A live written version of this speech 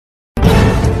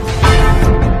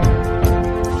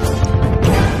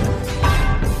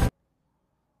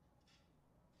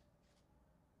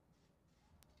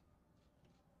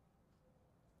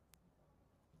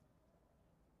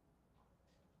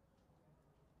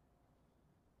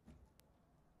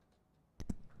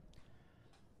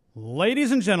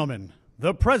Ladies and gentlemen,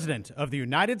 the President of the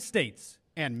United States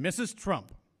and Mrs.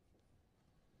 Trump.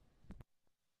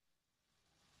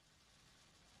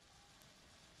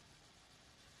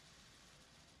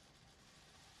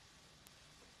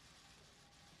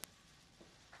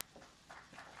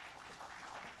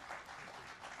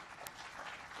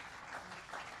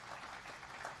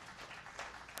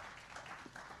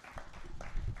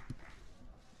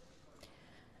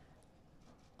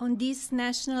 On this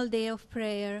National Day of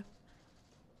Prayer,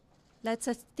 let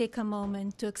us take a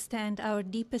moment to extend our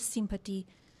deepest sympathy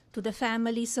to the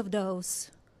families of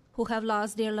those who have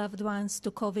lost their loved ones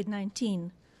to COVID-19.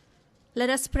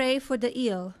 Let us pray for the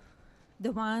ill,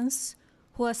 the ones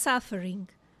who are suffering,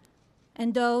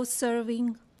 and those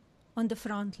serving on the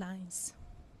front lines.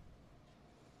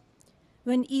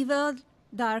 When evil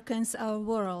darkens our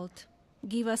world,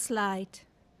 give us light.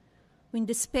 When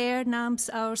despair numbs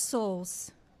our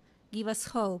souls, give us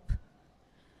hope.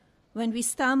 When we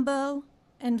stumble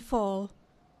and fall,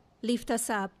 lift us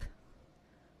up.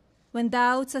 When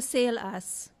doubts assail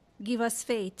us, give us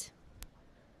faith.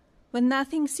 When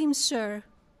nothing seems sure,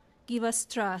 give us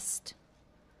trust.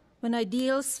 When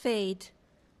ideals fade,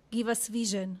 give us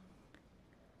vision.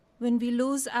 When we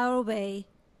lose our way,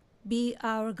 be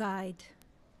our guide,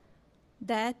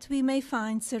 that we may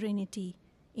find serenity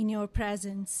in your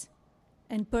presence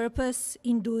and purpose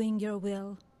in doing your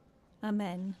will.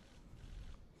 Amen.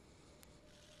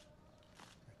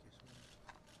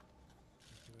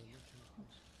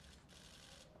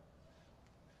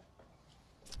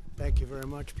 Thank you very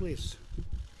much. Please.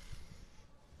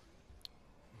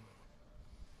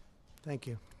 Thank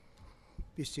you.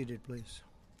 Be seated, please.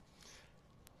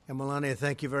 And Melania,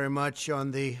 thank you very much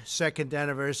on the second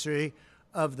anniversary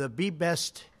of the Be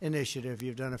Best initiative.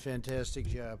 You've done a fantastic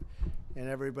job, and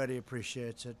everybody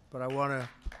appreciates it. But I want to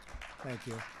thank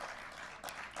you.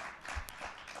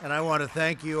 And I want to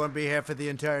thank you on behalf of the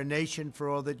entire nation for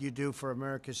all that you do for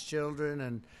America's children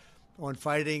and on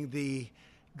fighting the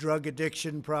drug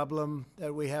addiction problem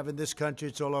that we have in this country.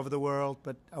 It's all over the world,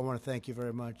 but I want to thank you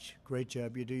very much. Great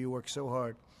job you do. You work so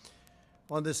hard.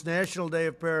 On this National Day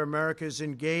of Prayer, America is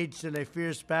engaged in a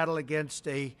fierce battle against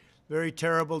a very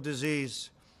terrible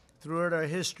disease. Throughout our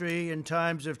history, in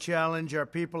times of challenge, our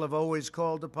people have always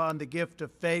called upon the gift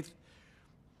of faith,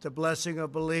 the blessing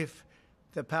of belief,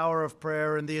 the power of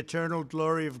prayer, and the eternal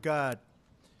glory of God.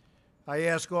 I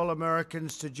ask all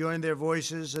Americans to join their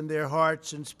voices and their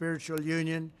hearts in spiritual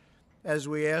union as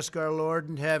we ask our Lord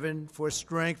in heaven for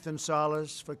strength and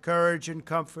solace, for courage and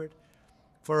comfort,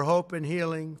 for hope and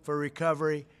healing, for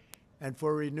recovery, and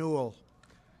for renewal.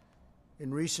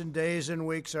 In recent days and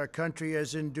weeks, our country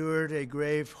has endured a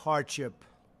grave hardship.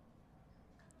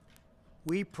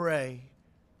 We pray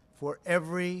for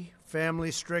every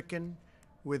family stricken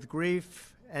with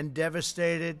grief and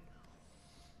devastated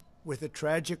with a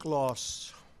tragic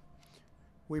loss.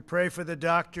 We pray for the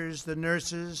doctors, the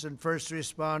nurses, and first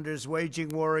responders waging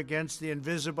war against the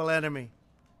invisible enemy.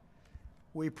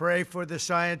 We pray for the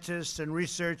scientists and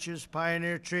researchers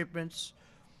pioneer treatments,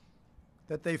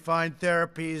 that they find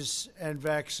therapies and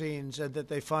vaccines, and that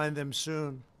they find them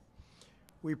soon.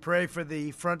 We pray for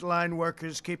the frontline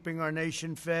workers keeping our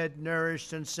nation fed,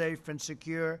 nourished, and safe and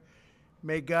secure.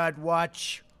 May God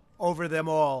watch over them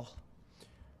all.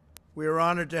 We are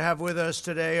honored to have with us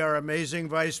today our amazing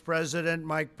Vice President,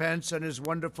 Mike Pence, and his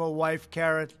wonderful wife,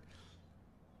 Karen,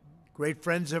 great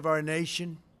friends of our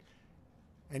nation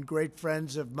and great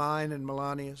friends of mine and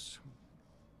Melania's.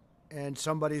 And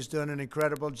somebody's done an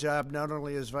incredible job, not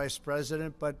only as Vice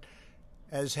President, but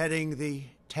as heading the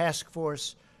task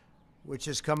force, which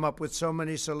has come up with so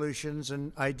many solutions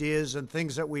and ideas and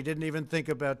things that we didn't even think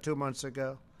about 2 months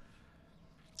ago.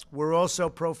 We're also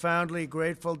profoundly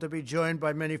grateful to be joined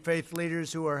by many faith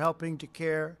leaders who are helping to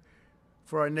care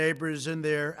for our neighbors in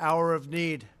their hour of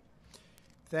need.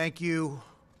 Thank you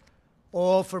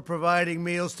all for providing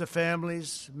meals to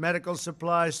families, medical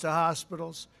supplies to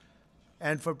hospitals,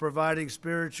 and for providing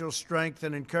spiritual strength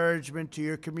and encouragement to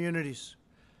your communities.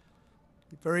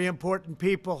 Very important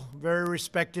people, very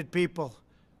respected people,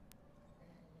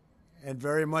 and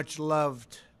very much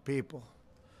loved people.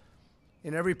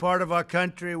 In every part of our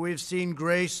country, we've seen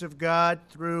grace of God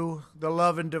through the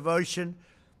love and devotion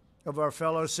of our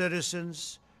fellow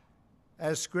citizens.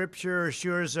 As Scripture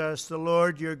assures us, the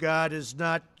Lord your God is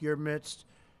not your midst,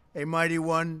 a mighty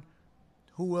one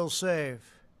who will save.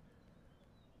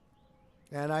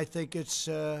 And I think it's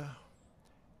so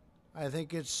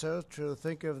true.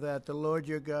 Think of that. The Lord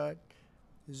your God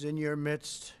is in your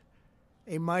midst,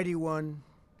 a mighty one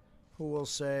who will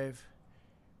save.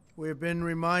 We have been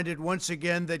reminded once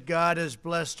again that God has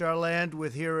blessed our land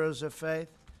with heroes of faith.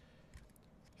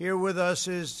 Here with us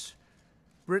is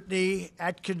Brittany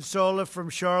Atkinsola from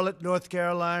Charlotte, North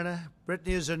Carolina.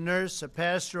 Brittany is a nurse, a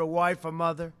pastor, a wife, a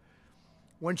mother.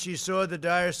 When she saw the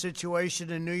dire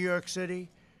situation in New York City,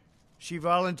 she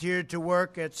volunteered to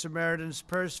work at Samaritan's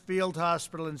Purse Field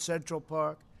Hospital in Central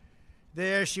Park.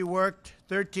 There she worked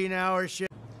 13-hour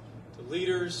shifts. To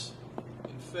leaders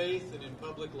in faith and in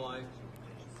public life,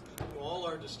 to all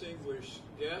our distinguished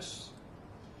guests,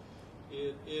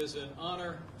 it is an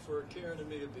honor for Karen and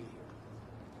me to be here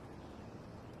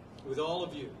with all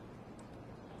of you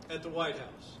at the White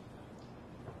House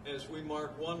as we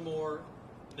mark one more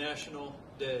National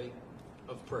Day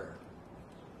of Prayer.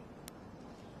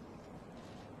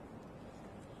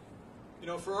 You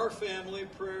know, for our family,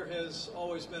 prayer has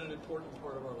always been an important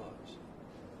part of our lives,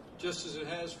 just as it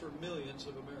has for millions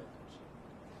of Americans.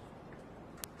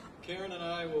 Karen and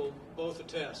I will both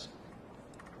attest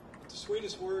that the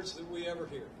sweetest words that we ever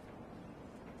hear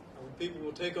are when people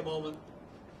will take a moment,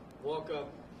 walk up,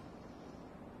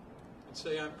 and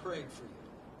say, "I'm praying for you."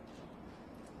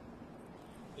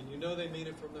 And you know they mean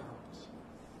it from their hearts.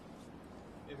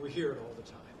 And we hear it all the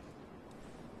time.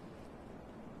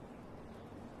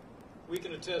 We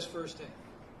can attest firsthand.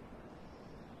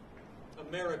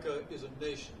 America is a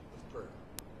nation of prayer.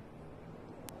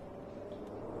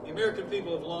 The American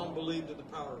people have long believed in the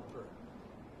power of prayer,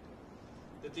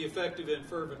 that the effective and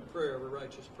fervent prayer of a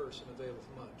righteous person availeth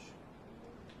much,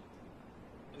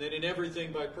 and that in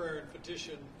everything by prayer and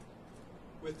petition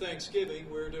with thanksgiving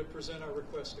we're to present our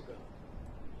request to God,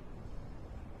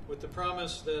 with the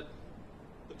promise that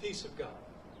the peace of God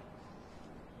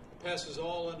that passes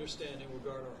all understanding will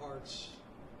guard our hearts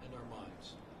and our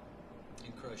minds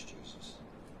in Christ Jesus.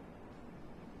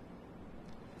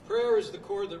 Prayer is the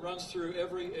cord that runs through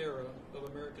every era of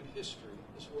American history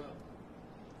as well.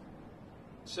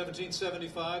 In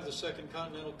 1775, the Second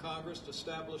Continental Congress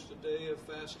established a day of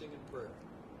fasting and prayer.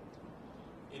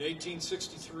 In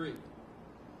 1863,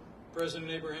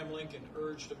 President Abraham Lincoln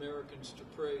urged Americans to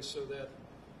pray so that,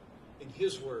 in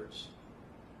his words,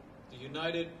 the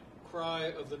united cry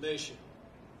of the nation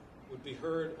would be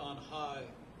heard on high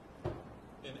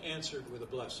and answered with a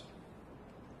blessing.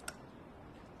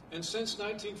 And since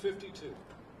 1952,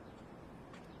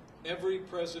 every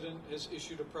president has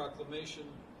issued a proclamation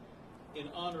in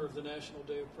honor of the National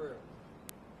Day of Prayer.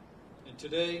 And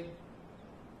today,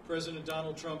 President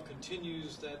Donald Trump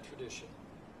continues that tradition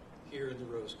here in the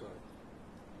Rose Garden.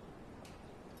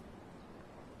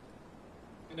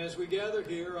 And as we gather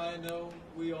here, I know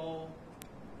we all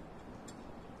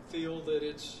feel that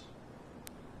it's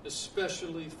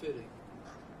especially fitting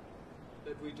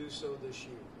that we do so this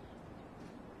year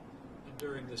and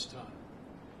during this time.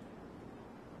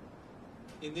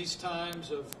 In these times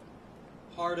of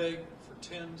heartache for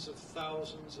tens of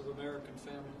thousands of American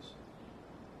families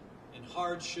and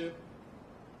hardship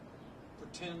for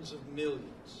tens of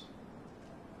millions,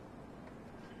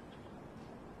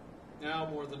 now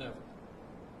more than ever,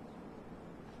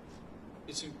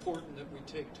 it's important that we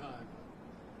take time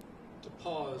to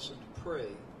pause and to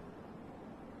pray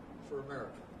for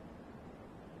America.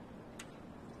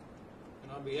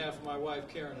 And on behalf of my wife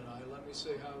Karen and I, let me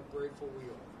say how grateful we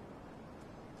are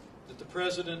that the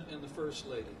President and the First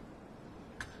Lady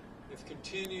have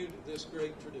continued this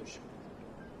great tradition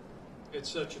at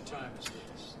such a time as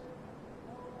this.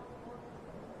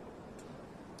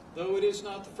 Though it is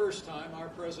not the first time our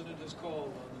President has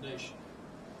called on the nation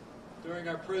during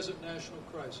our present national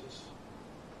crisis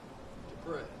to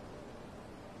pray.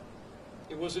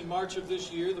 It was in March of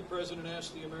this year the President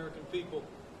asked the American people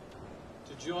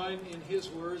to join, in his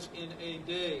words, in a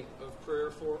day of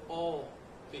prayer for all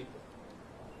people,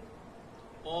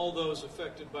 all those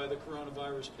affected by the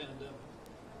coronavirus pandemic,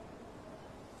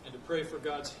 and to pray for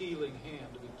God's healing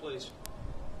hand to be placed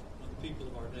on the people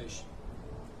of our nation.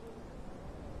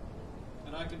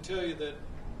 And I can tell you that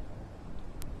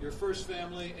your first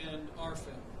family and our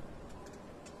family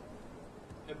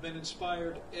have been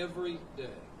inspired every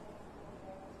day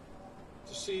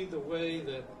to see the way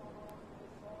that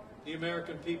the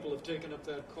American people have taken up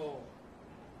that call,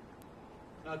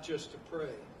 not just to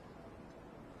pray,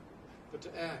 but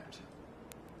to act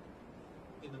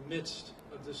in the midst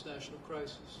of this national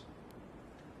crisis.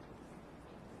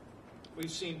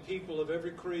 We've seen people of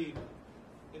every creed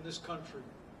in this country,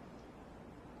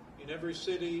 in every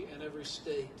city and every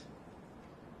state,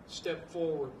 step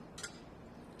forward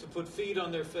to put feet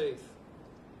on their faith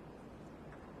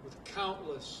with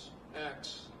countless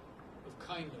acts of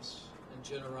kindness and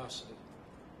generosity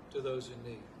to those in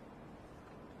need.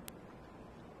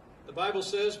 The Bible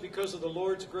says, because of the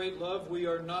Lord's great love, we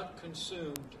are not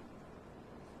consumed,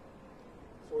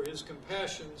 for his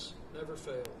compassions never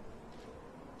fail.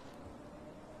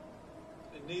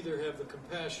 and neither have the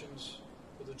compassions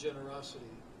or the generosity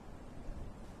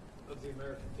of the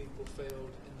American people failed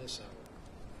in this hour.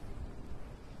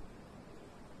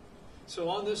 So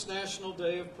on this National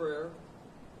Day of Prayer,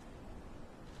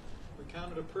 we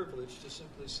count it a privilege to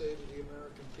simply say to the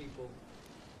American people,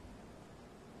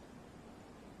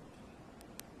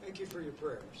 thank you for your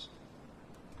prayers.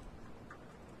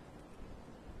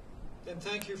 And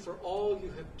thank you for all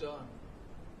you have done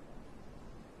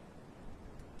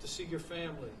to see your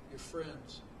family, your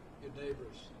friends, your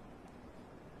neighbors,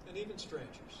 and even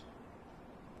strangers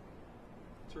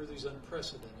through these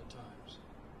unprecedented times.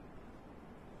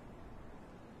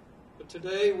 But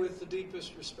today, with the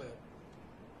deepest respect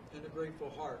and a grateful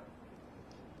heart,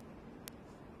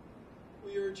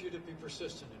 we urge you to be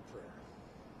persistent in prayer.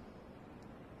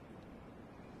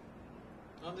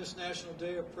 On this National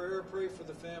Day of Prayer, pray for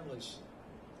the families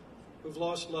who've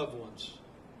lost loved ones.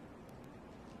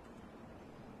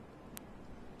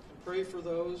 And pray for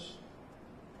those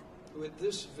who at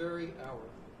this very hour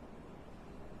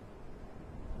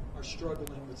are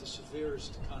struggling with the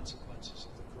severest consequences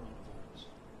of the coronavirus.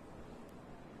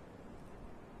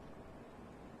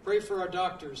 Pray for our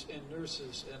doctors and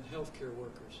nurses and healthcare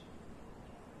workers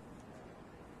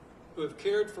who have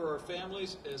cared for our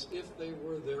families as if they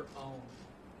were their own,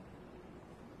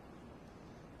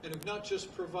 and have not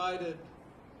just provided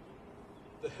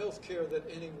the health care that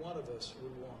any one of us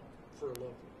would want for a loved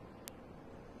one,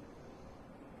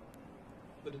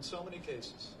 but in so many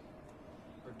cases,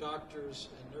 our doctors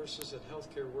and nurses and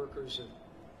healthcare workers have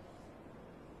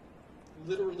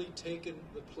literally taken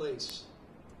the place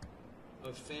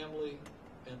of family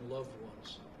and loved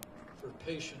ones for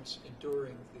patients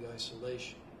enduring the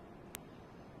isolation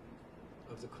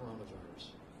of the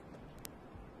coronavirus.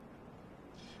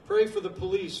 Pray for the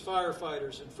police,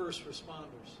 firefighters, and first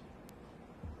responders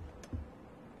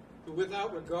who,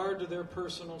 without regard to their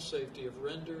personal safety, have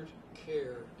rendered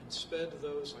care and sped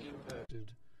those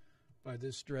impacted by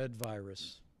this dread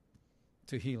virus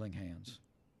to healing hands.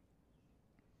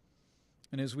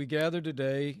 And as we gather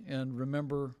today and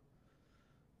remember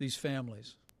these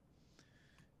families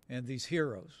and these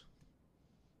heroes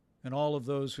and all of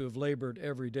those who have labored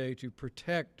every day to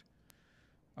protect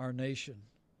our nation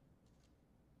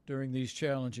during these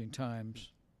challenging times,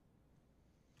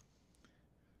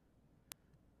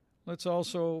 let's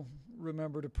also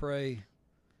remember to pray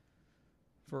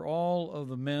for all of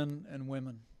the men and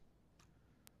women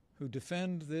who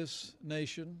defend this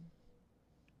nation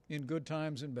in good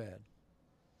times and bad,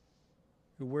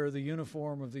 who wear the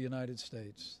uniform of the United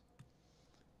States,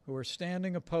 who are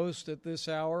standing a post at this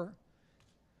hour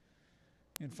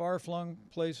in far-flung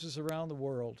places around the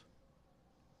world,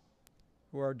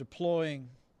 who are deploying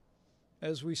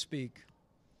as we speak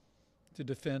to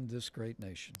defend this great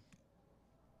nation.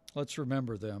 Let's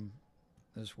remember them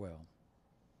as well.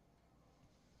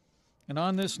 And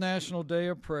on this National Day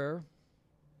of Prayer,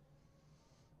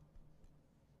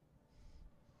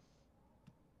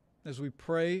 as we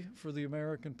pray for the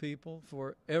American people,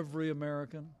 for every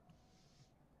American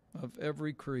of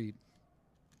every creed,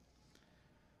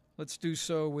 let's do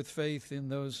so with faith in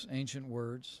those ancient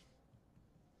words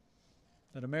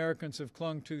that Americans have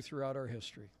clung to throughout our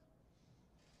history.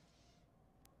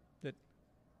 That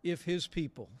if His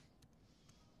people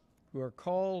who are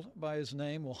called by His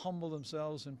name will humble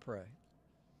themselves and pray,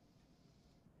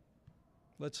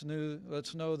 let's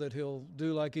know that He'll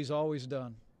do like He's always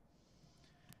done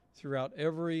throughout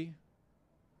every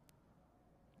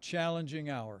challenging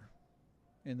hour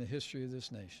in the history of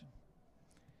this nation.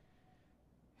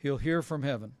 He'll hear from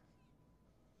heaven,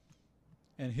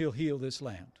 and He'll heal this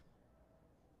land.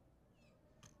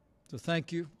 So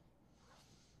thank you.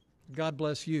 God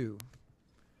bless you,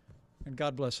 and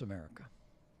God bless America.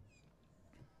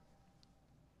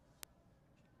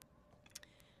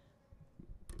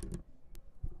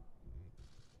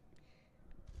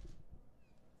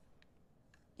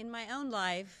 In my own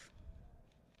life,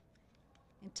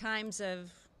 in times of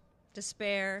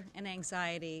despair and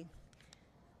anxiety,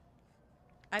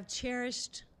 I've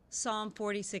cherished Psalm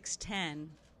 46:10,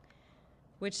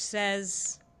 which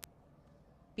says,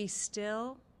 "Be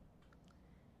still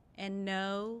and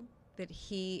know that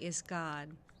He is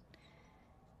God."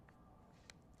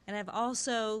 And I've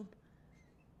also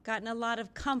gotten a lot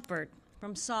of comfort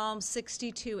from Psalm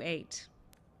 62:8.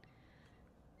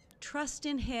 Trust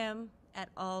in Him at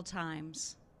all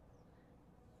times.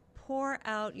 Pour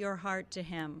out your heart to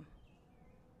Him,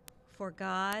 for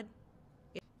God.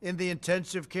 In the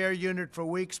intensive care unit for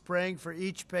weeks, praying for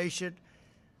each patient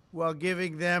while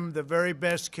giving them the very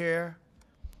best care.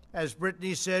 As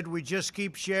Brittany said, we just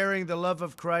keep sharing the love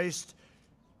of Christ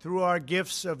through our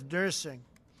gifts of nursing.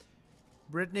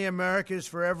 Brittany, America is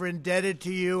forever indebted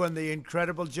to you and the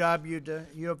incredible job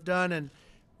you have done, and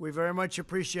we very much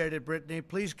appreciate it, Brittany.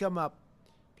 Please come up.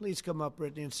 Please come up,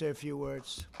 Brittany, and say a few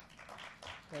words.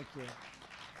 Thank you.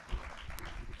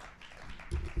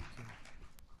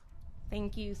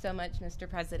 Thank you so much, Mr.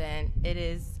 President. It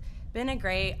has been a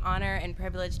great honor and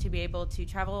privilege to be able to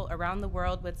travel around the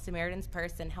world with Samaritan's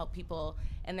Purse and help people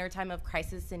in their time of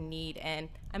crisis and need. And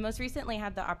I most recently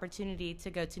had the opportunity to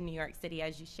go to New York City,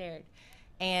 as you shared.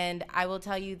 And I will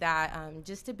tell you that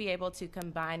just to be able to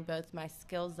combine both my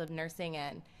skills of nursing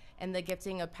and the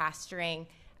gifting of pastoring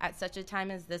at such a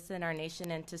time as this in our nation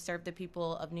and to serve the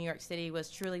people of New York City was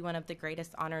truly one of the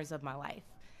greatest honors of my life.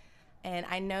 And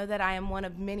I know that I am one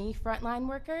of many frontline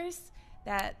workers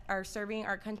that are serving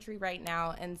our country right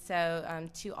now. And so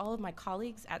to all of my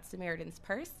colleagues at Samaritan's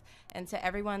Purse and to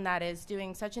everyone that is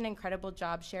doing such an incredible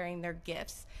job sharing their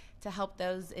gifts to help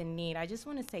those in need, I just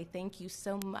want to say thank you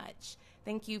so much.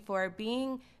 Thank you for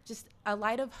being just a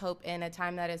light of hope in a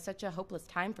time that is such a hopeless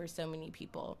time for so many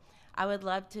people. I would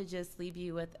love to just leave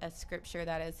you with a scripture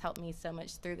that has helped me so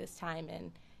much through this time,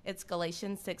 and it's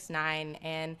Galatians 6:9,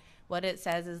 and what it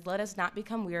says is, let us not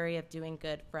become weary of doing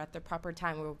good, for at the proper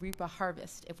time we'll reap a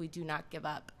harvest if we do not give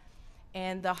up.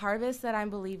 And the harvest that I'm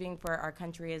believing for our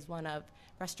country is one of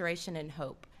restoration and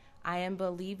hope. I am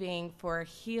believing for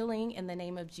healing in the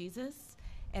name of Jesus,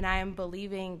 and I am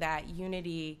believing that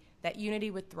unity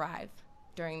would thrive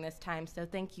during this time. So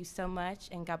thank you so much,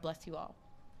 and God bless you all.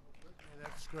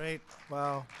 That's great.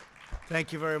 Wow.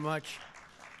 Thank you very much.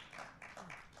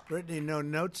 Brittany, no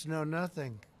notes, no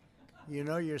nothing. You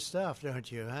know your stuff,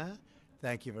 don't you, huh?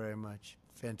 Thank you very much.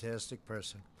 Fantastic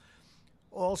person.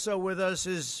 Also with us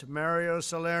is Mario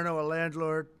Salerno, a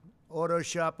landlord, auto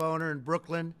shop owner in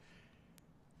Brooklyn.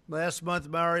 Last month,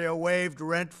 Mario waived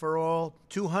rent for all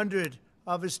 200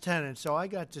 of his tenants. So I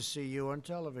got to see you on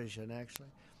television,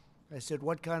 actually. I said,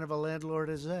 what kind of a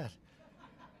landlord is that?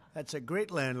 That's a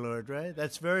great landlord, right?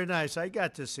 That's very nice. I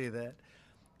got to see that.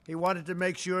 He wanted to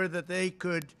make sure that they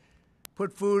could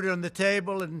put food on the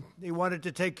table, and he wanted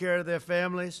to take care of their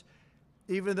families.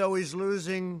 Even though he's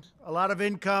losing a lot of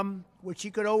income, which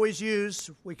he could always use,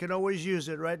 we can always use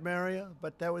it, right, Mario?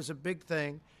 But that was a big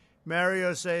thing.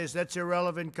 Mario says that's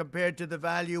irrelevant compared to the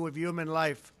value of human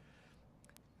life.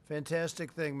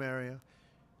 Fantastic thing, Mario.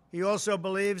 He also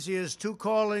believes he has two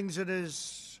callings in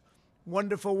his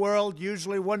wonderful world,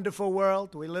 usually wonderful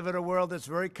world. We live in a world that's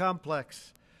very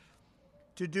complex.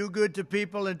 To do good to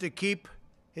people and to keep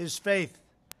his faith.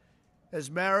 As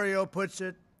Mario puts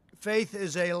it, faith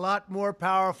is a lot more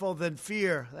powerful than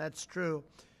fear. That's true.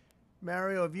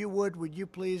 Mario, if you would you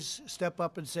please step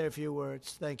up and say a few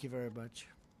words? Thank you very much.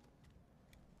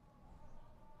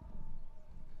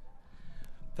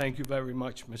 Thank you very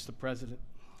much, Mr. President.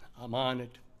 I'm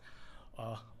honored.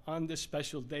 On this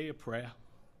special day of prayer,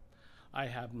 I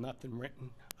have nothing written.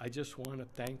 I just want to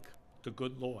thank the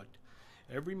good Lord.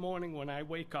 Every morning when I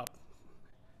wake up,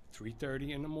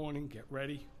 3:30 in the morning, get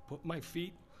ready, put my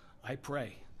feet, I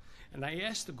pray. And I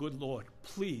ask the good Lord,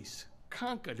 please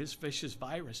conquer this vicious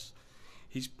virus.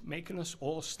 He's making us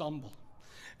all stumble.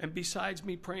 And besides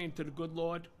me praying to the good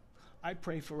Lord, I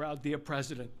pray for our dear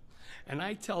president. And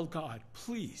I tell God,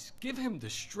 please give him the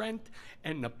strength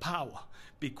and the power,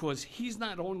 because he's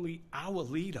not only our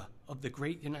leader of the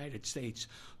great United States,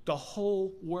 the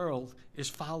whole world is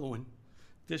following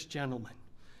this gentleman.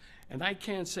 And I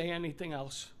can't say anything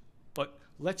else, but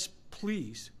let's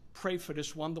please pray for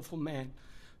this wonderful man.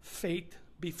 Faith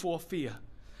before fear.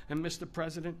 And Mr.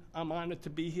 President, I'm honored to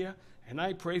be here, and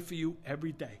I pray for you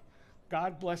every day.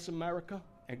 God bless America,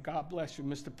 and God bless you,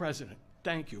 Mr. President.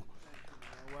 Thank you.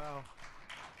 Wow.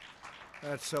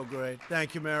 That's so great.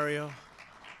 Thank you, Mario.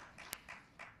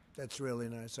 That's really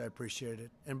nice. I appreciate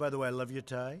it. And by the way, I love your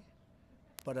tie,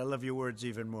 but I love your words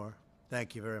even more.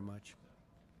 Thank you very much.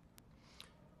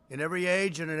 In every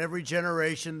age and in every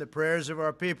generation, the prayers of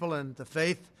our people and the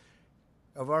faith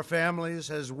of our families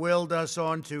has willed us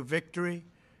on to victory.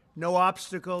 No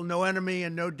obstacle, no enemy,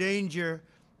 and no danger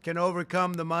can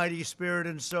overcome the mighty spirit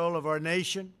and soul of our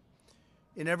nation.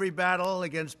 In every battle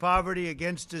against poverty,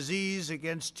 against disease,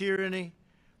 against tyranny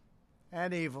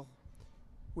and evil,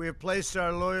 we have placed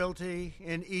our loyalty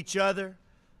in each other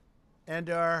and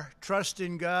our trust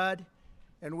in God,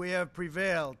 and we have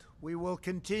prevailed. We will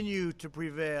continue to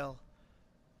prevail.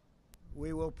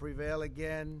 We will prevail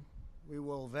again. We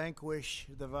will vanquish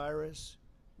the virus.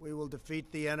 We will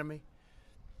defeat the enemy.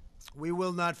 We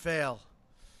will not fail.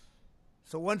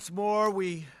 So once more,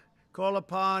 we call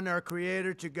upon our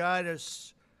Creator to guide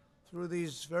us through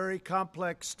these very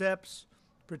complex steps,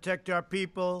 protect our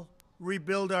people,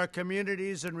 rebuild our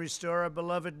communities, and restore our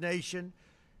beloved nation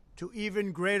to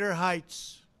even greater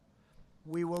heights.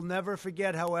 We will never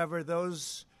forget, however,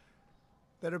 those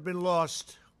that have been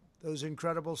lost, those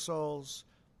incredible souls,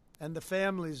 and the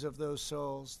families of those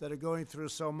souls that are going through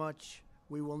so much.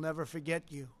 We will never forget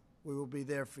you. We will be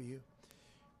there for you.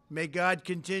 May God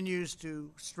continue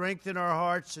to strengthen our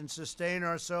hearts and sustain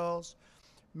our souls.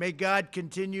 May God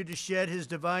continue to shed his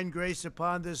divine grace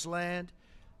upon this land,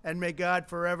 and may God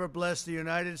forever bless the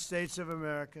United States of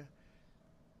America.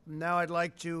 Now I'd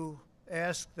like to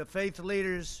ask the faith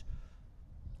leaders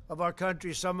of our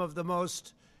country, some of the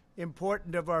most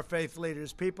important of our faith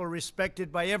leaders, people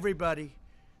respected by everybody,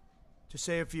 to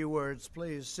say a few words.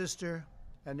 Please, Sister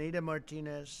Anita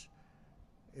Martinez,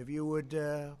 if you would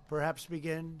perhaps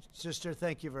begin. Sister,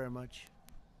 thank you very much.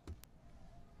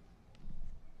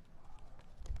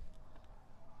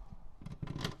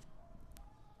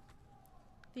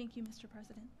 Thank you, Mr.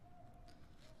 President.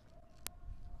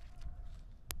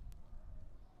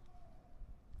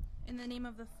 In the name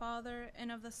of the Father,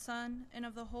 and of the Son, and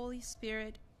of the Holy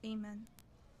Spirit, amen.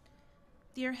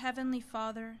 Dear Heavenly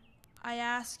Father, I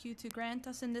ask you to grant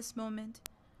us in this moment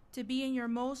to be in your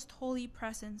most holy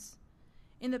presence,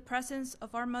 in the presence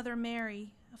of our Mother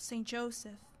Mary, of Saint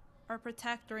Joseph, our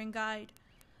protector and guide,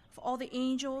 of all the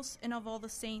angels and of all the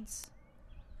saints.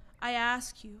 I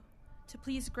ask you to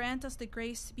please grant us the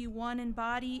grace to be one in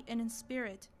body and in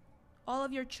spirit, all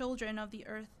of your children of the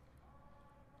earth.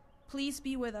 Please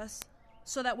be with us,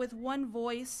 so that with one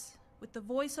voice, with the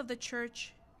voice of the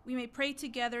Church, we may pray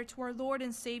together to our Lord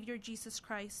and Savior Jesus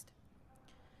Christ.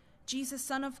 Jesus,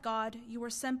 Son of God, you were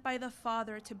sent by the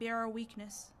Father to bear our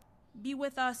weakness. Be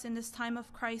with us in this time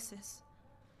of crisis.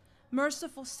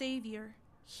 Merciful Savior,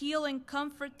 heal and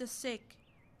comfort the sick,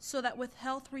 so that with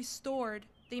health restored,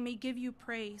 they may give you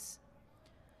praise.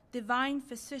 Divine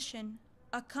Physician,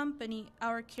 accompany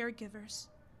our caregivers,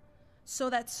 so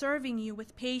that serving you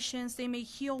with patience they may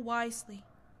heal wisely.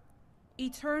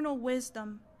 Eternal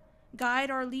Wisdom, guide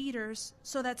our leaders,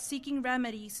 so that seeking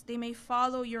remedies they may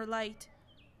follow your light.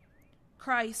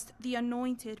 Christ, the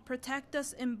Anointed, protect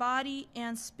us in body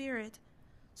and spirit,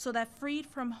 so that freed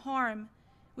from harm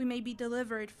we may be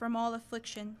delivered from all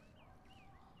affliction.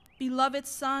 Beloved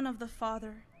Son of the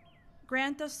Father,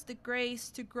 grant us the grace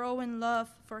to grow in love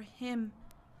for him,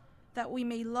 that we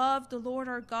may love the Lord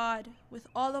our God with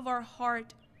all of our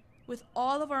heart, with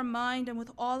all of our mind, and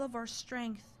with all of our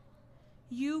strength.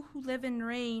 You who live and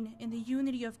reign in the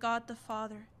unity of God the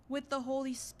Father, with the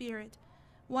Holy Spirit,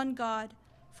 one God,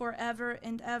 forever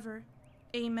and ever.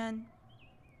 Amen.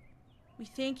 We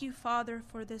thank you, Father,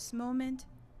 for this moment.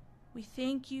 We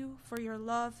thank you for your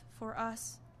love for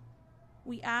us.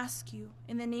 We ask you,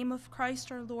 in the name of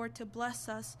Christ our Lord, to bless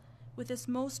us with his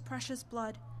most precious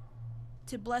blood,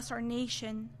 to bless our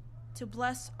nation, to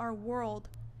bless our world,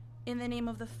 in the name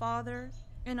of the Father,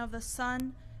 and of the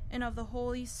Son, and of the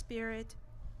Holy Spirit.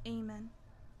 Amen.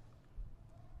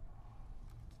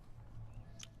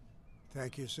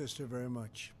 Thank you, Sister, very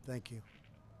much. Thank you.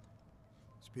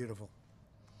 It's beautiful.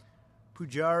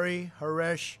 Pujari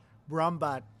Haresh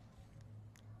Brahmbat.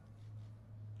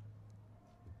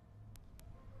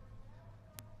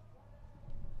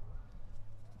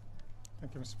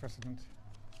 Thank you, Mr. President.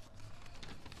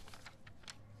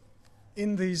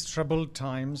 In these troubled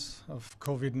times of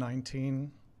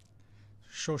COVID-19,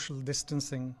 social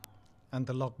distancing, and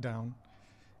the lockdown,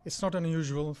 it's not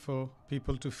unusual for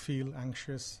people to feel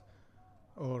anxious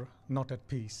or not at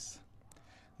peace.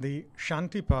 The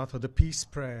Shanti Path, or the peace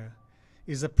prayer,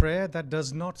 is a prayer that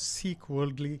does not seek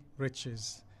worldly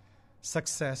riches,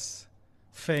 success,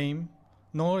 fame,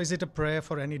 nor is it a prayer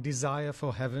for any desire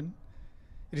for heaven.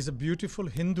 It is a beautiful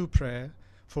Hindu prayer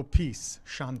for peace,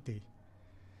 Shanti.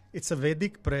 It's a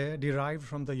Vedic prayer derived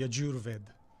from the Yajurved.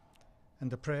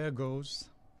 And the prayer goes,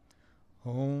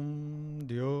 Om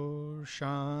Dyor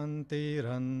Shanti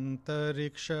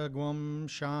Rantariksha Gwam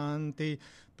Shanti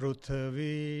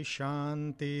Prithvi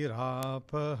Shanti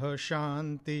Rapah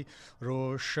Shanti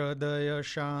Roshadaya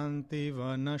Shanti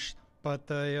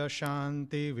Vanashpataya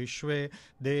Shanti Vishwe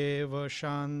Deva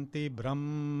Shanti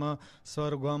Brahma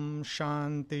Swargam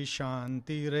Shanti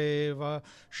Shanti Reva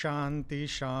Shanti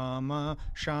Shama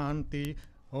Shanti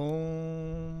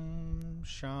Om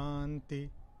Shanti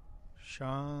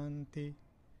Shanti,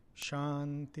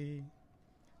 Shanti.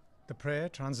 The prayer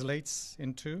translates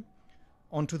into,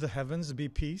 unto the heavens be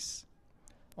peace,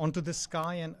 unto the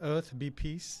sky and earth be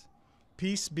peace,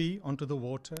 peace be unto the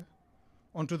water,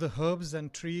 unto the herbs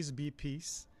and trees be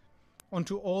peace,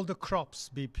 unto all the crops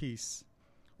be peace,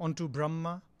 unto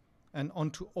Brahma and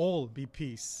unto all be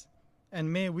peace,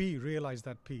 and may we realize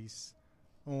that peace.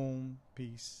 Om,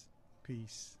 peace,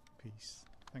 peace, peace.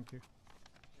 Thank you.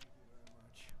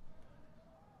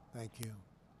 Thank you.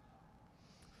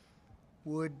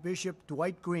 Would Bishop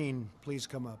Dwight Green please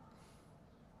come up?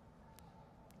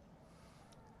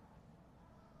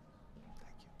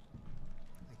 Thank you.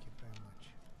 Thank you very much.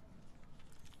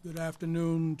 Good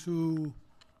afternoon to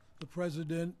the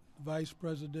President, Vice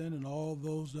President, and all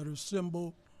those that are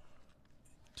assembled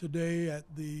today at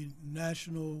the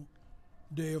National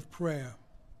Day of Prayer.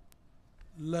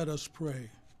 Let us pray.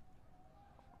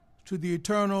 To the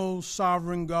eternal,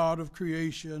 sovereign God of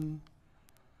creation,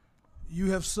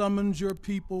 you have summoned your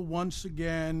people once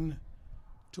again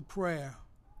to prayer.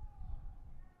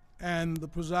 And the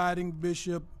presiding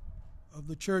bishop of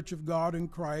the Church of God in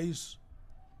Christ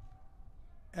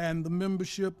and the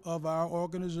membership of our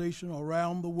organization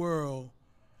around the world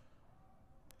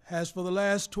has for the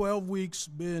last 12 weeks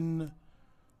been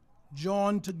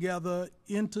joined together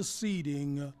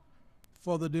interceding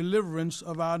for the deliverance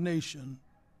of our nation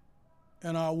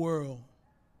and our world,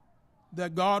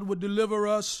 that God would deliver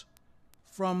us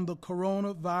from the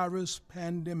coronavirus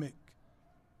pandemic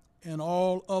and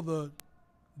all other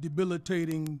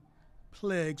debilitating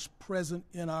plagues present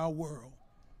in our world.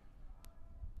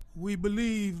 We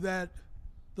believe that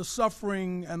the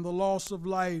suffering and the loss of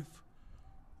life,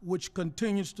 which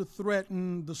continues to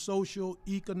threaten the social,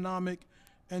 economic,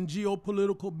 and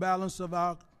geopolitical balance of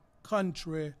our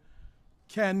country,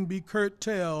 can be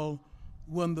curtailed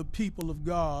when the people of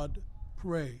God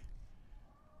pray.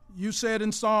 You said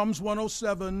in Psalms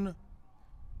 107,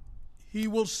 He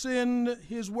will send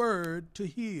His word to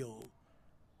heal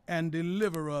and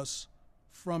deliver us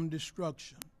from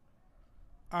destruction.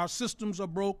 Our systems are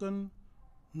broken,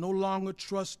 no longer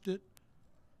trusted,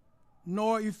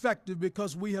 nor effective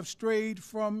because we have strayed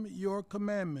from your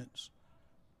commandments.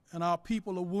 And our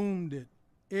people are wounded,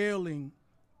 ailing,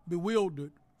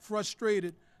 bewildered,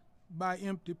 frustrated by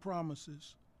empty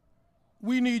promises.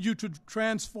 We need you to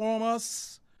transform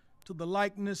us to the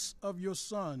likeness of your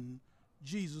Son,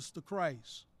 Jesus the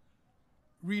Christ.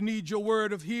 We need your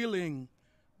word of healing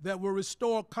that will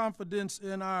restore confidence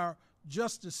in our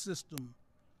justice system,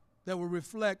 that will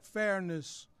reflect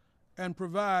fairness and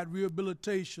provide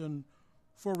rehabilitation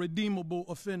for redeemable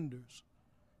offenders.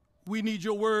 We need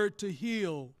your word to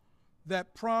heal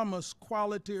that promise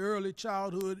quality early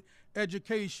childhood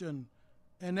education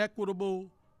and equitable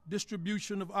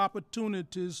distribution of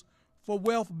opportunities for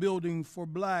wealth building for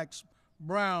blacks,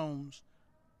 browns,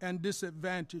 and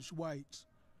disadvantaged whites.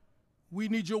 We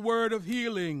need your word of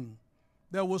healing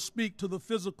that will speak to the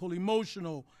physical,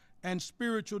 emotional, and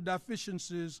spiritual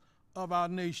deficiencies of our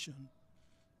nation.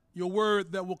 Your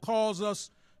word that will cause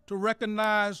us to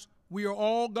recognize we are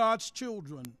all God's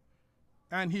children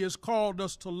and He has called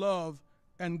us to love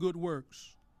and good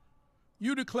works.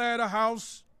 You declared a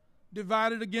house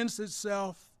divided against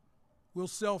itself will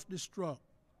self-destruct.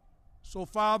 So,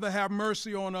 Father, have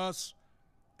mercy on us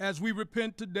as we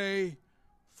repent today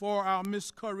for our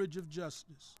miscarriage of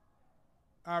justice.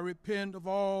 I repent of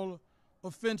all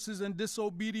offenses and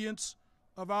disobedience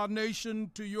of our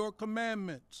nation to your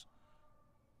commandments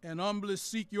and humbly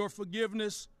seek your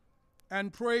forgiveness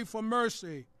and pray for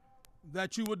mercy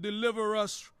that you would deliver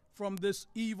us from this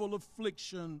evil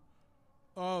affliction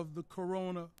of the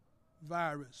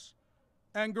coronavirus.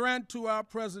 And grant to our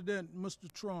president,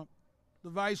 Mr. Trump, the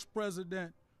vice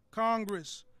president,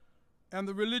 Congress, and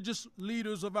the religious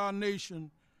leaders of our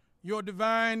nation your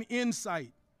divine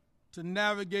insight to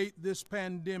navigate this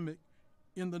pandemic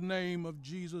in the name of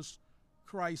Jesus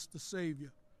Christ the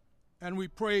Savior. And we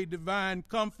pray divine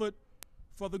comfort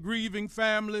for the grieving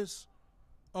families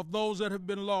of those that have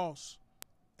been lost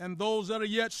and those that are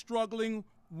yet struggling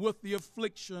with the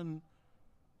affliction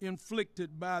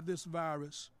inflicted by this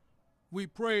virus. We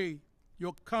pray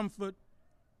your comfort,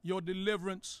 your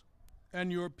deliverance,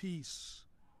 and your peace.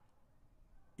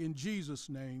 In Jesus'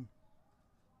 name,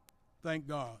 thank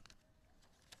God.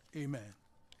 Amen.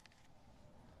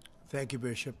 Thank you,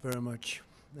 Bishop, very much.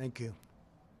 Thank you.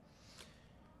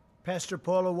 Pastor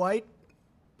Paula White,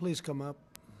 please come up.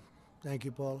 Thank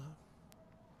you, Paula.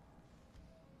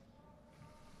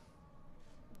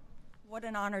 What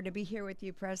an honor to be here with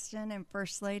you, President and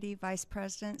First Lady, Vice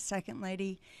President, Second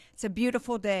Lady. It's a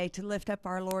beautiful day to lift up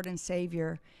our Lord and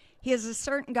Savior. He is a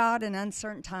certain God in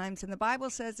uncertain times, and the Bible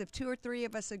says if 2 or 3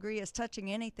 of us agree as touching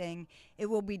anything, it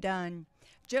will be done.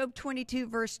 Job 22,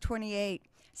 verse 28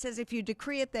 says, if you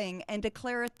decree a thing and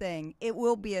declare a thing, it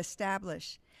will be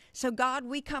established. So, God,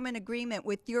 we come in agreement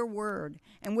with your word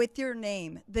and with your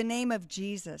name, the name of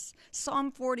Jesus.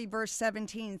 Psalm 40, verse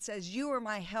 17 says, you are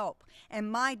my help and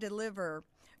my deliverer.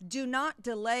 Do not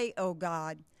delay, O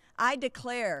God. I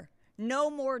declare no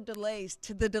more delays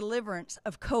to the deliverance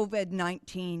of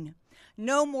COVID-19.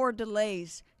 No more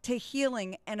delays to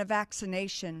healing and a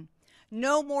vaccination.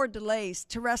 No more delays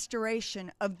to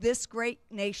restoration of this great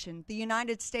nation, the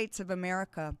United States of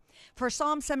America. For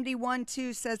Psalm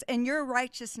 71:2 says, "In your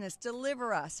righteousness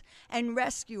deliver us and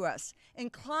rescue us.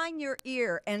 Incline your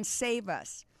ear and save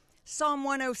us." Psalm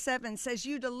 107 says,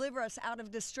 "You deliver us out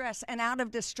of distress and out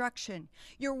of destruction.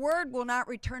 Your word will not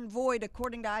return void,"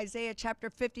 according to Isaiah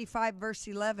chapter 55, verse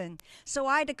 11. So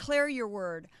I declare your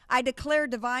word. I declare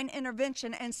divine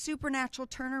intervention and supernatural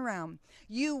turnaround.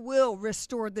 You will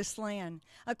restore this land.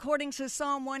 According to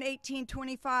Psalm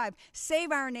 118:25,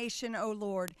 "Save our nation, O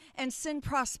Lord, and send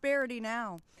prosperity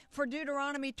now." For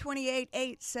Deuteronomy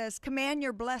 28:8 says, "Command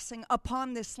your blessing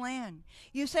upon this land."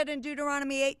 You said in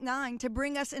Deuteronomy 8:9 to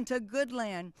bring us into a good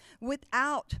land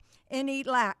without any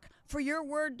lack. For your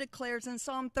word declares in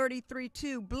Psalm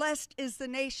 33:2, "Blessed is the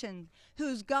nation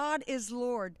whose God is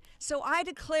Lord." So I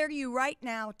declare you right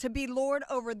now to be Lord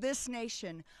over this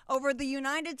nation, over the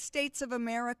United States of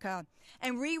America,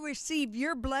 and we receive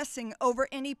your blessing over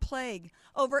any plague,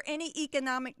 over any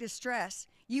economic distress.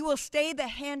 You will stay the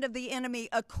hand of the enemy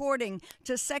according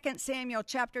to 2 Samuel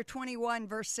chapter 21,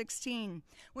 verse 16.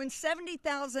 When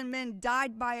 70,000 men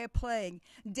died by a plague,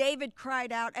 David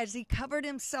cried out as he covered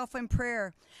himself in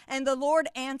prayer. And the Lord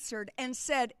answered and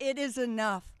said, "It is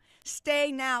enough.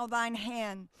 Stay now thine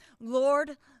hand."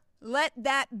 Lord, let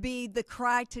that be the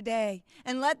cry today,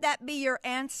 and let that be your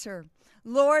answer.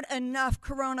 Lord, enough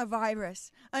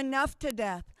coronavirus, enough to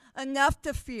death, enough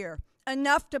to fear,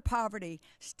 enough to poverty.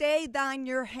 Stay thine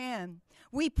your hand.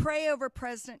 We pray over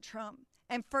President Trump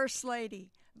and First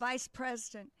Lady, Vice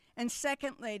President, and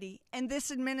Second Lady, and this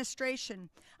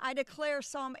administration. I declare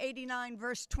Psalm 89,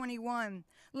 verse 21.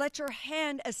 Let your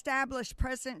hand establish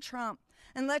President Trump,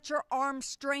 and let your arm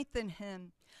strengthen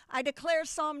him. I declare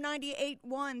Psalm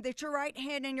 98:1 that your right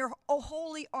hand and your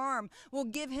holy arm will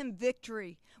give him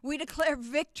victory. We declare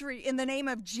victory in the name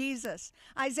of Jesus.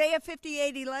 Isaiah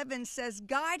 58:11 says,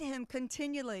 "Guide him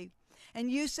continually." And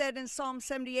you said in Psalm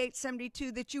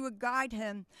 78:72 that you would guide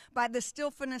him by the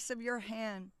stillness of your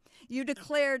hand. You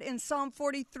declared in Psalm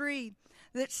 43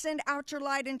 that send out your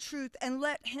light and truth and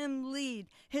let him lead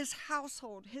his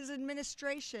household, his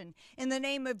administration in the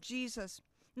name of Jesus.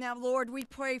 Now, Lord, we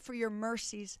pray for your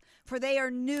mercies, for they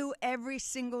are new every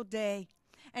single day.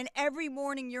 And every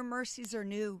morning your mercies are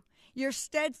new. Your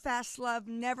steadfast love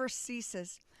never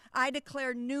ceases. I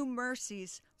declare new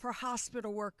mercies for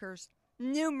hospital workers,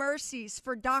 new mercies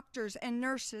for doctors and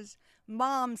nurses,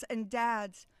 moms and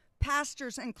dads,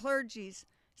 pastors and clergies,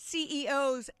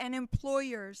 CEOs and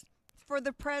employers, for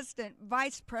the president,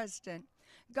 vice president.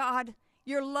 God,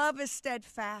 your love is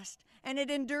steadfast and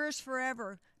it endures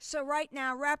forever. So right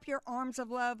now, wrap your arms of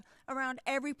love around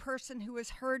every person who is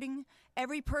hurting,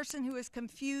 every person who is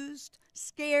confused,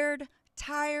 scared,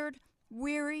 tired,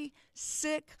 weary,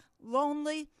 sick,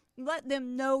 lonely. Let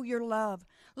them know your love.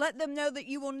 Let them know that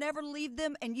you will never leave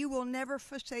them and you will never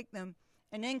forsake them.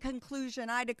 And in conclusion,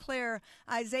 I declare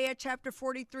Isaiah chapter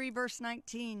 43, verse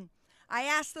 19. I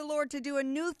ask the Lord to do a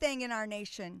new thing in our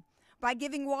nation by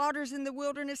giving waters in the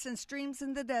wilderness and streams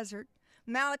in the desert.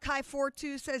 Malachi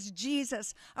 4:2 says,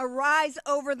 "Jesus, arise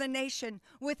over the nation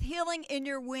with healing in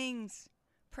your wings."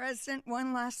 President,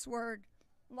 one last word.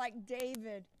 Like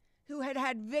David, who had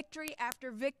had victory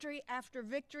after victory after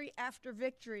victory after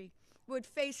victory, would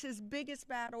face his biggest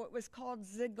battle. It was called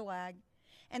Ziklag.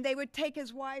 And they would take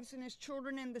his wives and his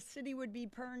children, and the city would be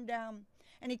burned down.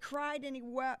 And he cried and he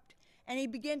wept, and he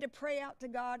began to pray out to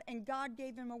God, and God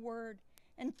gave him a word.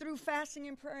 And through fasting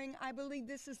and praying, I believe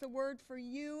this is the word for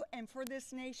you and for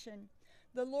this nation.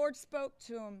 The Lord spoke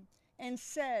to him and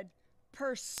said,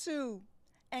 "Pursue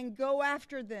and go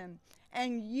after them,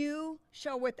 and you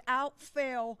shall without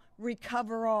fail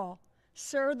recover all."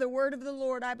 Sir, the word of the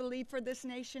Lord, I believe, for this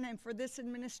nation and for this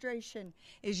administration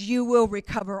is you will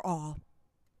recover all.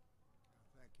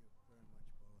 Thank you very much,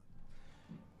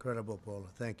 Paula. Incredible, Paula.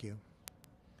 Thank you.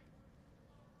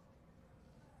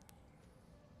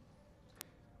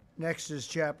 Next is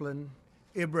Chaplain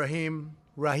Ibrahim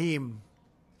Rahim.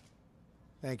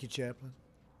 Thank you, Chaplain.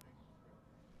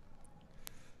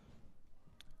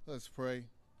 Let's pray.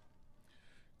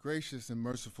 Gracious and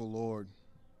merciful Lord,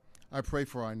 I pray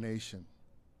for our nation.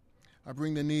 I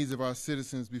bring the needs of our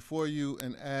citizens before you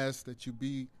and ask that you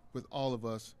be with all of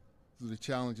us through the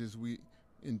challenges we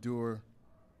endure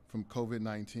from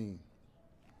COVID-19.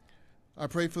 I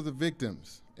pray for the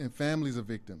victims and families of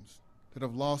victims that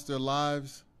have lost their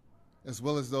lives, as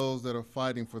well as those that are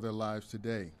fighting for their lives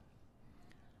today.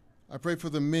 I pray for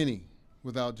the many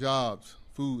without jobs,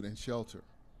 food, and shelter.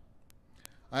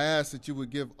 I ask that you would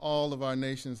give all of our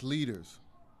nation's leaders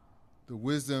the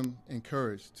wisdom and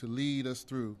courage to lead us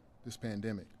through this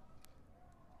pandemic.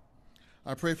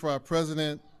 I pray for our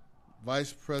President,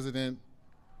 Vice President,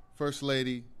 First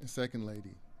Lady, and Second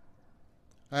Lady.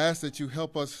 I ask that you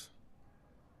help us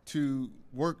to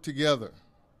work together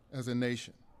as a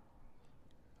nation.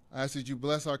 I ask that you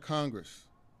bless our Congress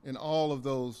and all of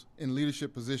those in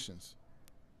leadership positions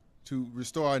to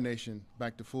restore our nation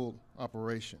back to full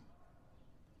operation.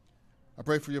 I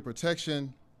pray for your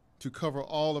protection to cover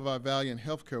all of our valiant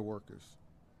healthcare workers,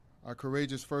 our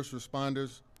courageous first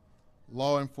responders,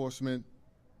 law enforcement,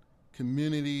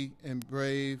 community, and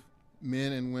brave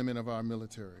men and women of our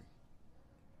military.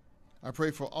 I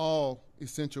pray for all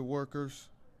essential workers.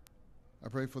 I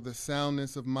pray for the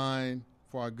soundness of mind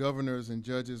for our governors and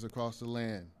judges across the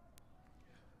land.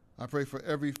 I pray for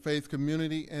every faith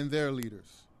community and their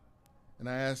leaders. And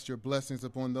I ask your blessings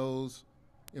upon those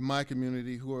in my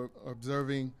community who are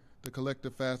observing the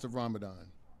collective fast of Ramadan.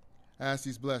 I ask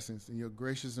these blessings in your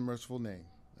gracious and merciful name.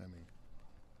 Amen.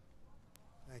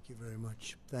 Thank you very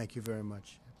much. Thank you very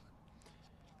much.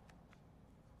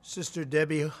 Sister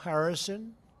Debbie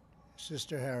Harrison.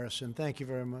 Sister Harrison, thank you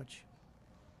very much.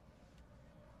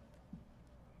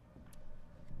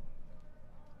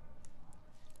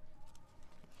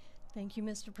 Thank you,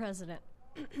 Mr. President.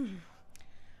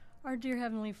 Our dear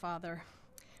Heavenly Father,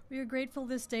 we are grateful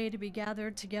this day to be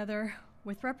gathered together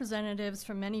with representatives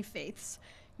from many faiths,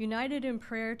 united in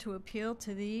prayer to appeal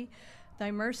to Thee, Thy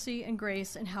mercy and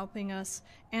grace in helping us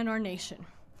and our nation.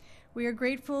 We are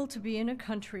grateful to be in a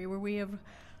country where we have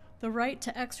the right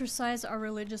to exercise our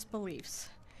religious beliefs,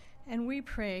 and we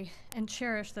pray and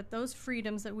cherish that those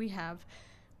freedoms that we have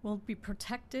will be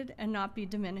protected and not be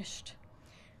diminished.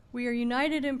 We are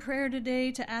united in prayer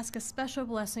today to ask a special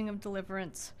blessing of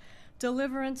deliverance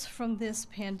from this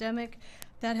pandemic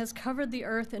that has covered the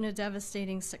earth in a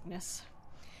devastating sickness.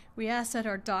 We ask that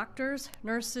our doctors,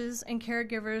 nurses, and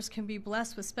caregivers can be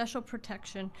blessed with special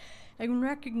protection in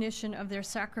recognition of their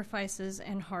sacrifices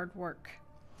and hard work.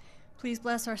 Please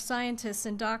bless our scientists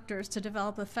and doctors to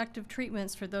develop effective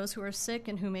treatments for those who are sick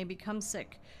and who may become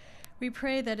sick. We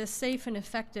pray that a safe and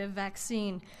effective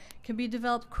vaccine can be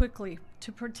developed quickly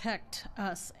to protect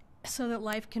us so that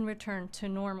life can return to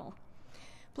normal.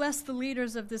 Bless the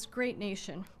leaders of this great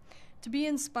nation to be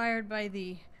inspired by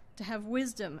Thee, to have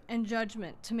wisdom and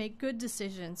judgment to make good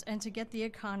decisions and to get the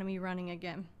economy running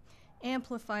again.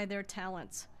 Amplify their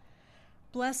talents.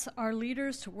 Bless our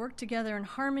leaders to work together in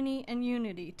harmony and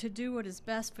unity to do what is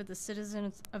best for the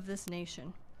citizens of this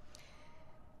nation.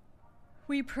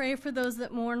 We pray for those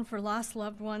that mourn for lost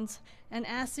loved ones and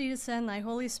ask Thee to send Thy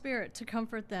Holy Spirit to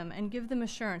comfort them and give them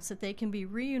assurance that they can be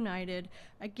reunited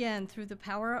again through the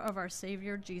power of our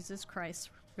Savior Jesus Christ's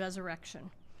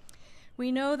resurrection. We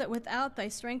know that without Thy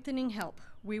strengthening help,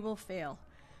 we will fail.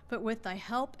 But with Thy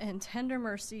help and tender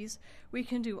mercies, we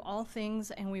can do all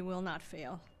things and we will not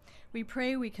fail. We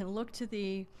pray we can look to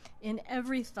Thee in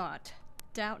every thought,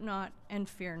 doubt not, and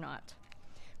fear not.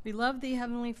 We love Thee,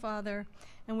 Heavenly Father,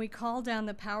 and we call down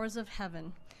the powers of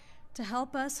heaven to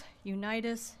help us, unite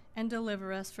us, and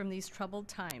deliver us from these troubled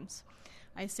times.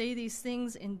 I say these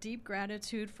things in deep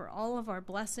gratitude for all of our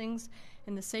blessings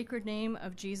in the sacred name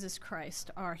of Jesus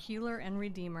Christ, our healer and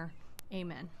redeemer.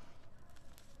 Amen.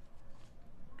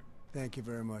 Thank you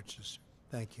very much, sister.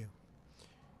 Thank you.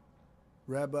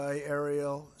 Rabbi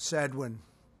Ariel Sadwin.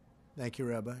 Thank you,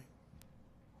 Rabbi.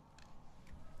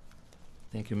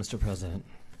 Thank you, Mr. President.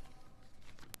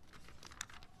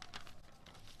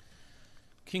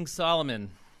 King Solomon,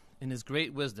 in his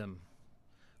great wisdom,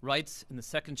 writes in the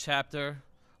 2nd chapter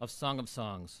of Song of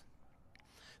Songs,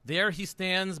 "There he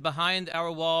stands behind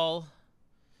our wall,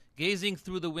 gazing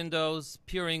through the windows,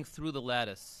 peering through the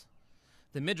lattice."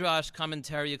 The Midrash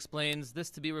commentary explains this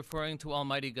to be referring to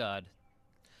Almighty God,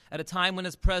 at a time when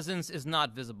his presence is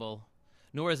not visible,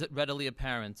 nor is it readily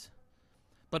apparent.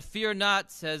 But fear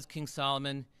not, says King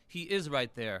Solomon, he is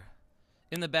right there,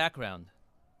 in the background,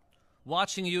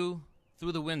 watching you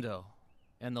through the window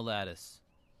and the lattice.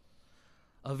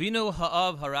 Avinu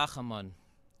ha'av harachaman,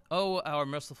 O our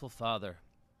merciful Father.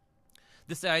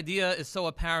 This idea is so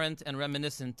apparent and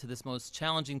reminiscent to this most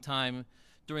challenging time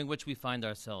during which we find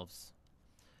ourselves.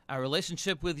 Our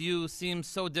relationship with you seems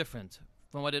so different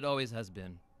from what it always has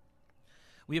been.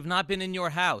 We have not been in your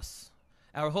house,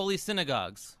 our holy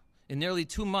synagogues, in nearly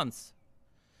 2 months.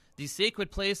 These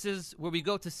sacred places where we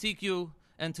go to seek you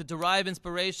and to derive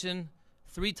inspiration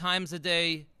 3 times a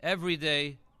day, every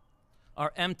day,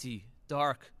 are empty,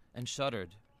 dark, and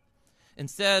shuttered.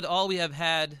 Instead, all we have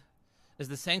had is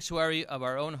the sanctuary of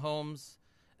our own homes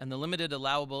and the limited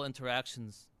allowable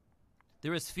interactions.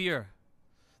 There is fear,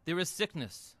 there is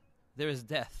sickness, there is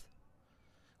death.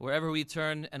 wherever we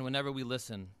turn and whenever we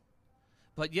listen.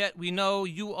 But yet we know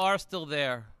you are still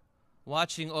there,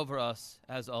 watching over us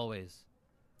as always.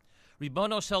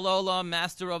 Ribono Shel Olam,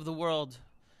 Master of the world,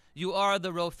 you are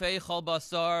the Rofei Chol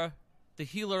Basar, the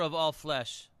healer of all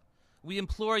flesh. We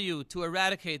implore you to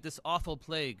eradicate this awful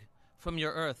plague from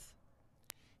your earth.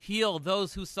 Heal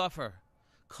those who suffer,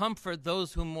 comfort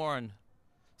those who mourn,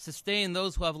 sustain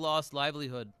those who have lost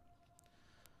livelihood.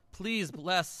 Please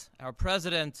bless our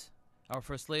President, our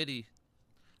First Lady,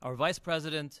 our Vice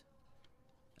President,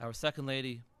 our Second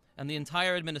Lady, and the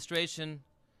entire administration,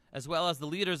 as well as the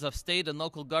leaders of state and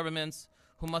local governments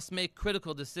who must make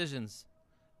critical decisions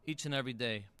each and every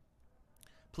day.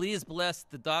 Please bless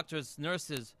the doctors,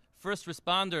 nurses, first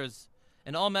responders,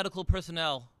 and all medical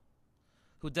personnel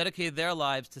who dedicate their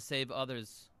lives to save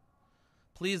others.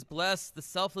 Please bless the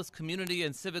selfless community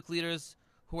and civic leaders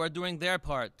who are doing their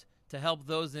part to help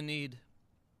those in need.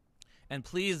 And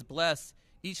please bless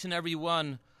each and every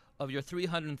one of your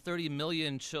 330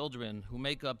 million children who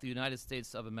make up the United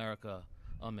States of America.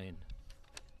 Amen.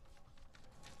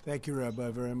 Thank you, Rabbi,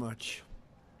 very much.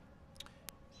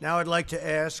 Now I'd like to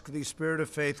ask the Spirit of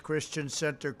Faith Christian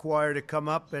Center Choir to come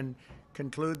up and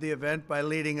conclude the event by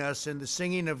leading us in the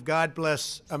singing of God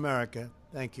Bless America.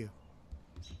 Thank you.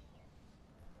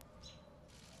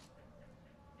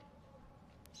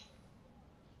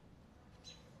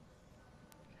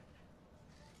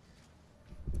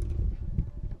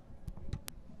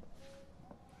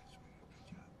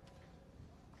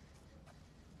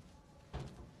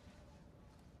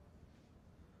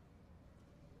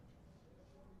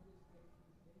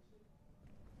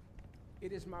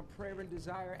 It is my prayer and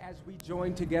desire as we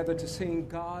join together to sing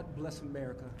God Bless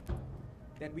America,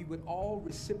 that we would all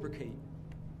reciprocate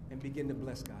and begin to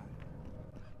bless God.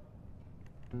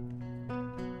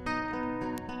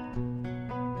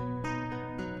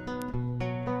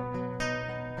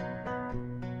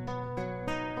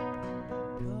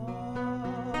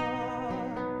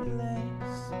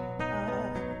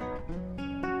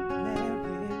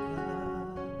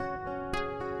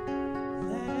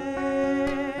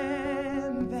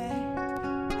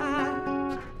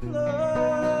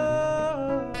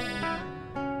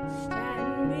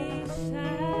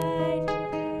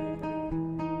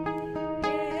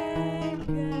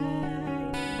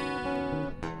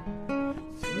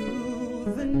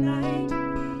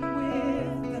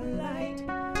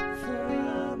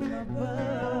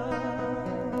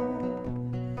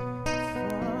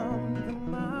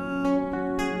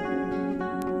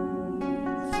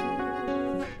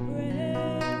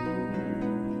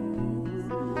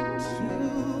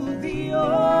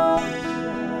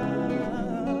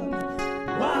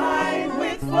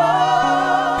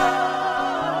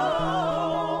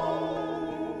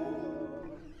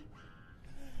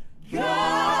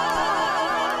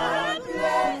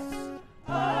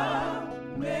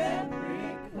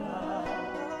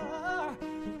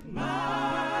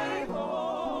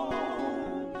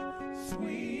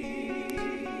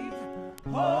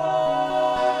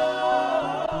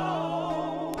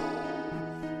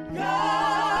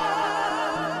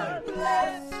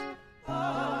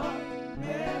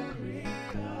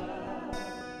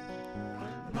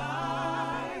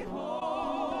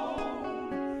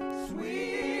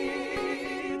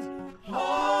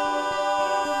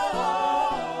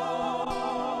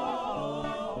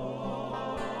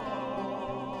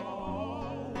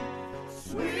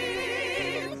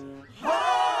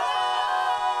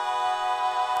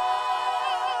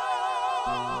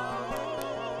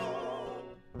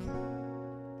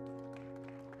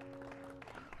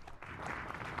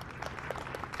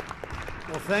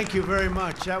 Well, thank you very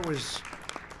much. That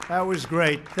was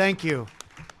great. Thank you.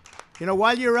 You know,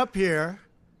 while you're up here,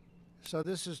 so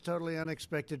this is totally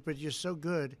unexpected, but you're so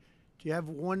good. Do you have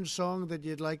one song that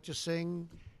you'd like to sing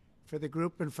for the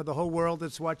group and for the whole world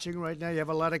that's watching right now? You have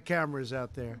a lot of cameras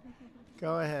out there.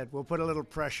 Go ahead. We'll put a little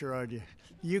pressure on you.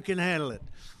 You can handle it.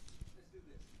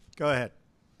 Go ahead.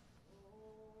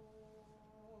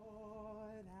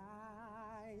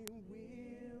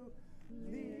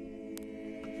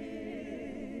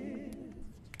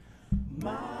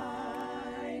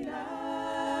 Mine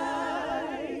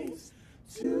eyes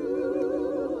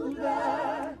to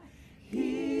the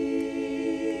hills,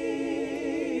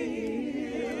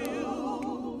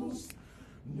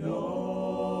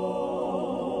 knowing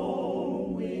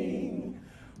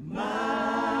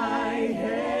my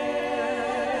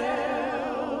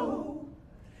help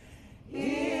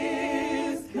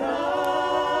is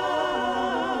coming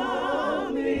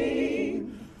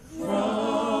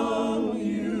from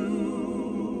you.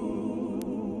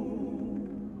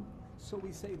 So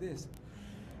we say this.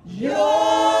 Your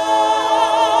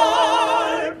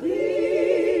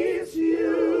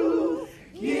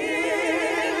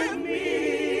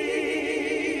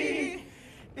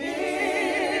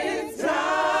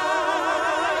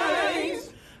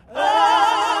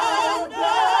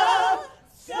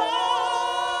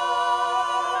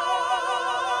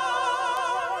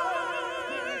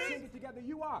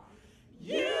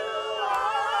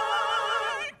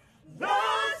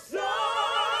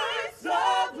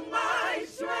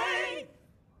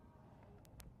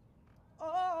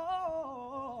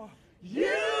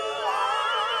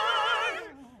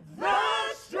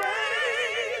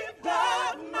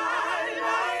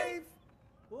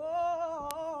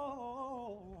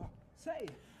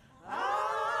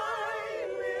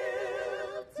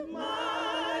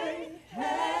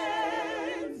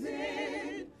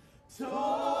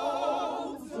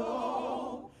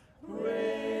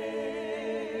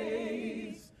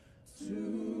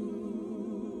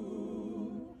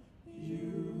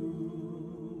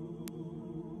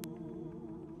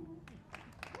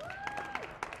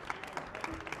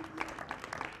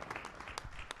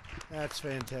That's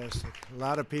fantastic. A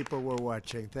lot of people were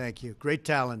watching. Thank you. Great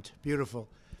talent. Beautiful.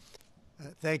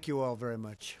 Thank you all very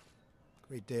much.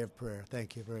 Great day of prayer.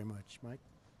 Thank you very much. Mike?